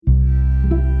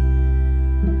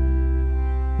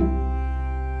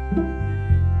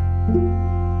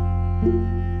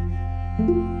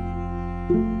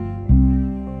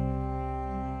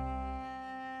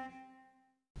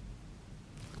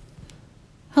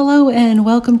Hello and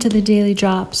welcome to the Daily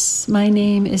Drops. My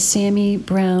name is Sammy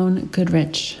Brown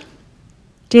Goodrich.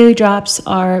 Daily Drops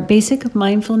are basic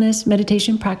mindfulness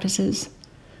meditation practices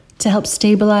to help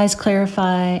stabilize,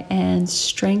 clarify, and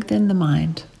strengthen the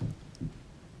mind.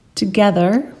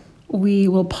 Together, we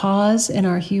will pause in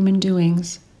our human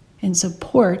doings in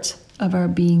support of our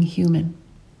being human.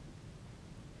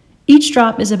 Each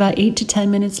drop is about 8 to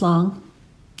 10 minutes long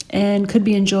and could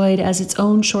be enjoyed as its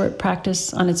own short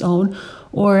practice on its own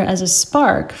or as a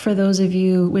spark for those of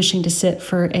you wishing to sit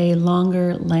for a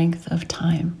longer length of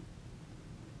time.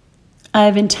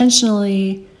 I've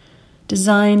intentionally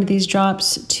designed these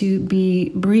drops to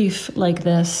be brief like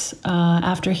this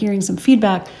after hearing some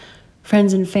feedback,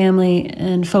 friends and family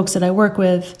and folks that I work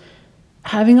with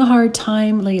having a hard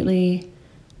time lately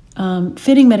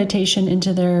fitting meditation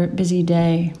into their busy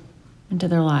day, into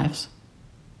their lives.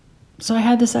 So I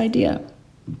had this idea.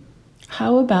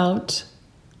 How about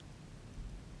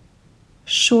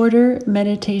shorter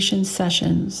meditation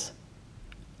sessions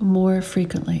more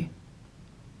frequently?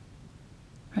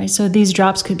 Right? So these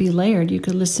drops could be layered. You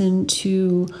could listen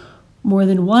to more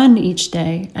than one each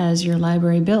day as your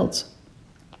library builds.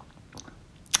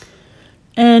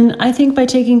 And I think by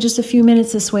taking just a few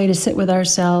minutes this way to sit with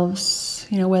ourselves,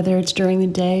 whether it's during the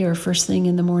day or first thing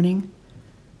in the morning,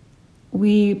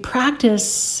 we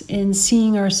practice in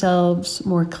seeing ourselves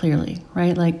more clearly,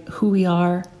 right? Like who we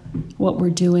are, what we're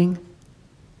doing,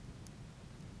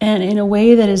 and in a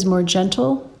way that is more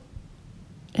gentle,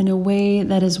 in a way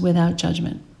that is without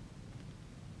judgment.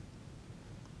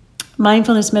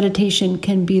 Mindfulness meditation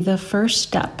can be the first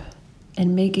step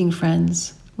in making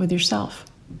friends with yourself.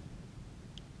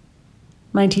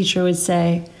 My teacher would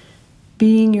say,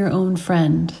 being your own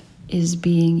friend is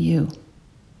being you.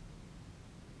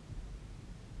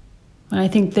 I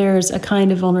think there's a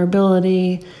kind of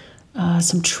vulnerability,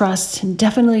 some trust, and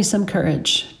definitely some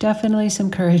courage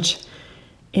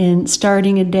in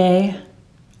starting a day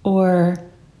or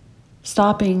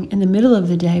stopping in the middle of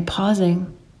the day,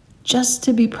 pausing just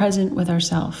to be present with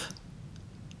ourselves.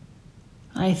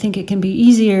 I think it can be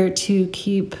easier to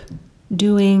keep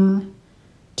doing,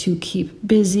 to keep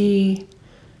busy,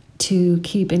 to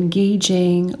keep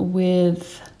engaging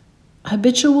with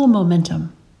habitual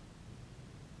momentum.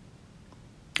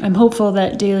 I'm hopeful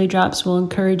that Daily Drops will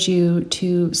encourage you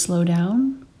to slow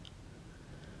down,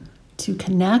 to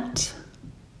connect,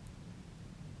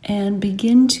 and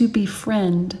begin to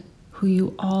befriend who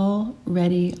you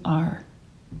already are.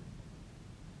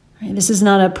 Right? This is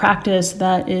not a practice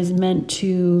that is meant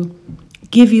to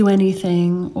give you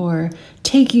anything or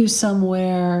take you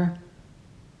somewhere,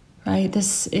 right?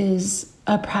 This is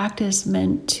a practice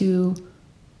meant to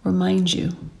remind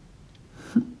you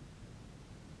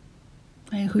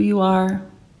right? Who you are,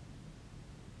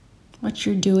 what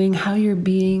you're doing, how you're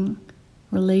being,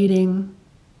 relating.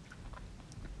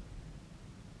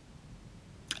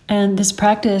 And this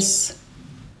practice,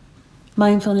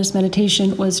 mindfulness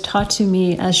meditation, was taught to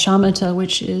me as shamatha,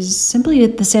 which is simply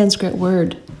the Sanskrit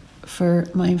word for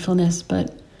mindfulness,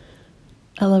 but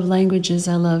I love languages.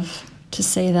 I love to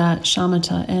say that,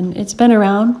 shamatha. And it's been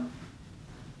around,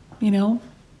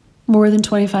 more than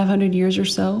 2,500 years or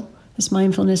so. This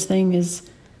mindfulness thing is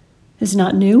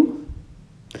not new.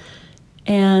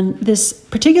 And this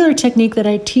particular technique that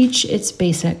I teach, it's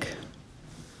basic.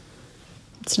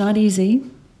 It's not easy,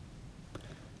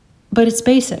 but it's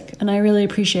basic. And I really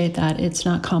appreciate that. It's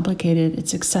not complicated.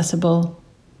 It's accessible.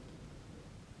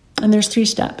 And there's 3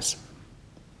 steps.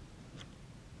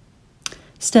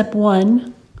 Step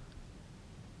 1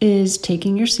 is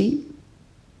taking your seat.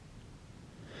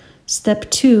 Step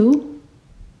 2,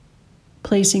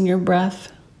 placing your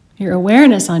breath, your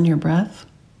awareness on your breath.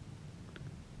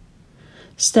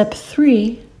 Step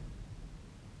 3,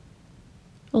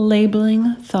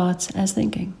 labeling thoughts as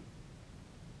thinking.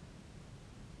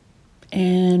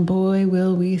 And boy,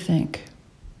 will we think.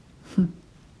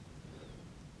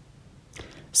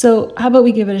 So how about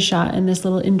we give it a shot in this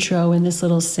little intro, in this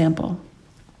little sample.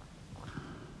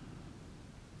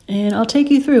 And I'll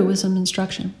take you through with some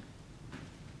instruction.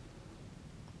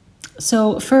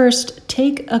 So first,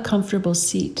 take a comfortable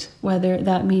seat, whether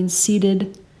that means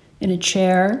seated in a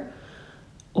chair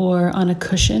or on a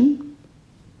cushion.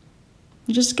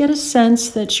 You just get a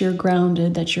sense that you're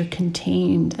grounded, that you're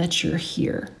contained, that you're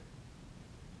here.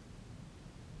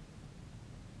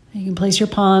 You can place your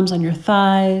palms on your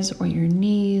thighs or your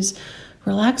knees.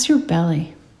 Relax your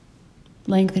belly.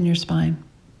 Lengthen your spine.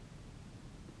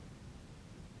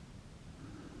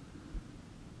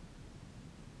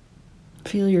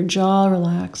 Feel your jaw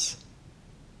relax.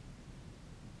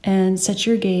 And set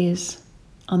your gaze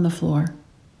on the floor.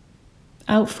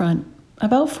 Out front,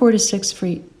 about 4 to 6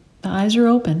 feet The eyes are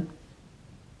open,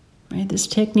 right? This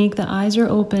technique, the eyes are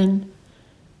open.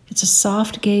 It's a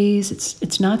soft gaze.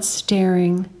 It's not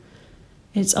staring.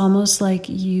 It's almost like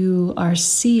you are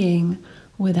seeing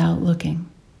without looking.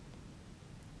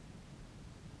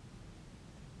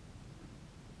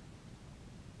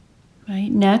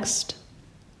 Right? Next,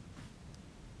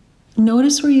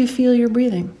 notice where you feel your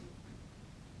breathing.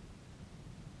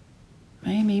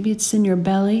 Right? Maybe it's in your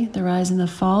belly, the rise and the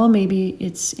fall. Maybe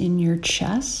it's in your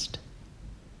chest.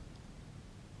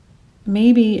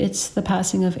 Maybe it's the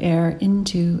passing of air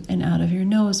into and out of your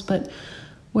nose, but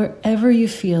wherever you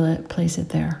feel it, place it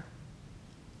there.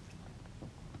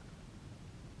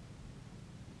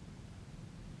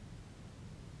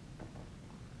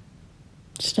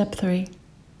 Step 3.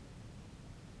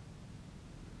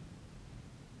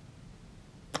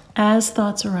 As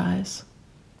thoughts arise,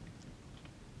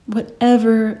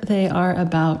 whatever they are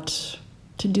about,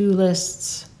 to-do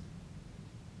lists,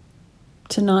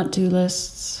 to not do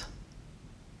lists,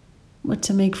 what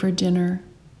to make for dinner,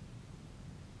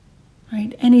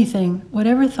 right? Anything,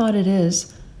 whatever thought it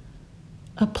is,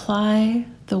 apply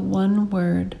the one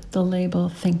word, the label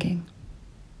thinking.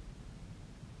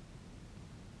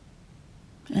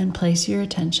 And place your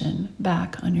attention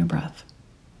back on your breath.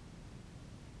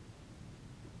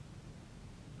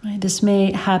 Right? This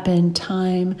may happen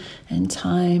time and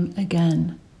time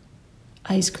again.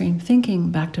 Ice cream, thinking,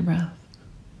 back to breath.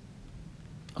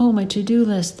 Oh, my to-do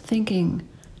list, thinking,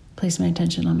 place my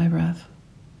attention on my breath.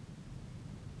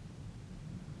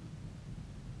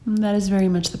 And that is very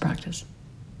much the practice.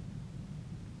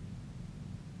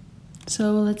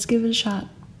 So let's give it a shot.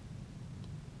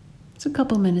 It's a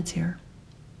couple minutes here.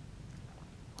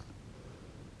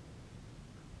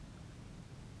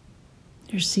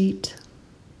 Your seat,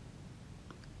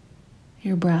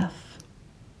 your breath,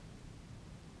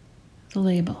 the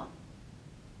label.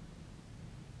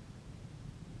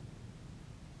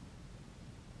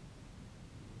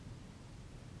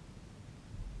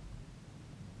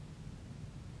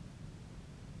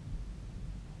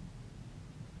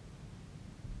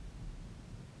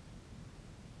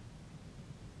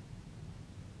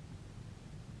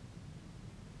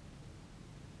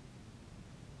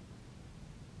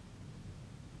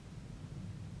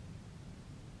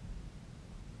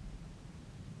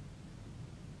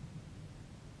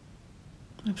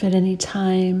 If at any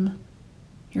time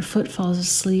your foot falls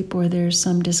asleep or there's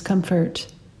some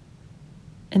discomfort,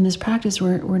 in this practice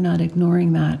we're not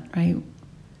ignoring that, right?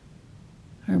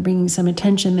 We're bringing some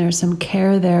attention there, some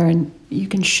care there, and you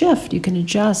can shift, you can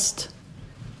adjust,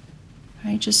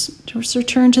 right? Just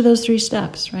return to those 3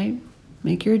 steps, right?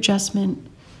 Make your adjustment,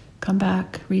 come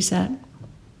back, reset,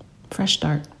 fresh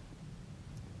start.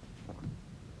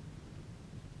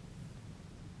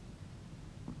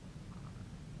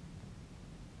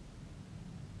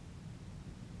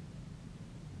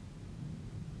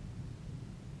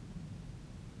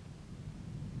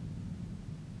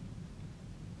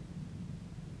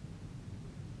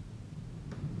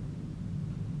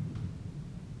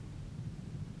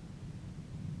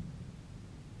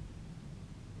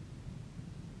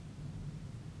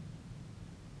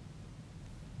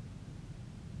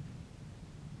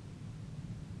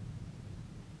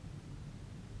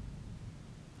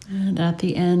 And at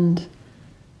the end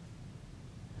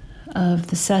of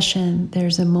the session,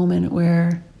 there's a moment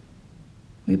where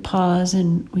we pause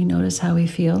and we notice how we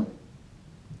feel.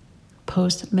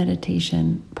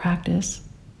 Post-meditation practice.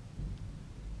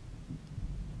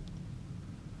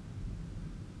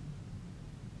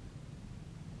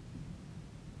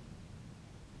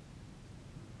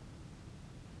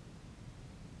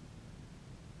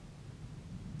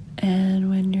 And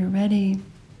when you're ready,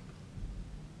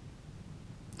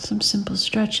 some simple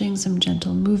stretching, some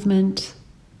gentle movement,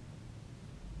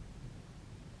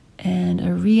 and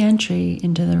a re-entry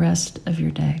into the rest of your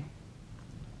day.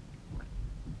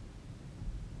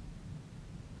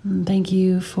 And thank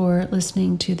you for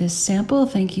listening to this sample.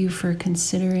 Thank you for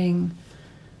considering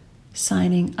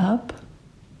signing up.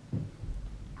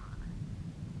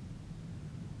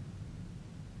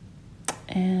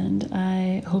 And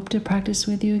I hope to practice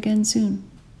with you again soon.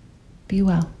 Be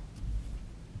well.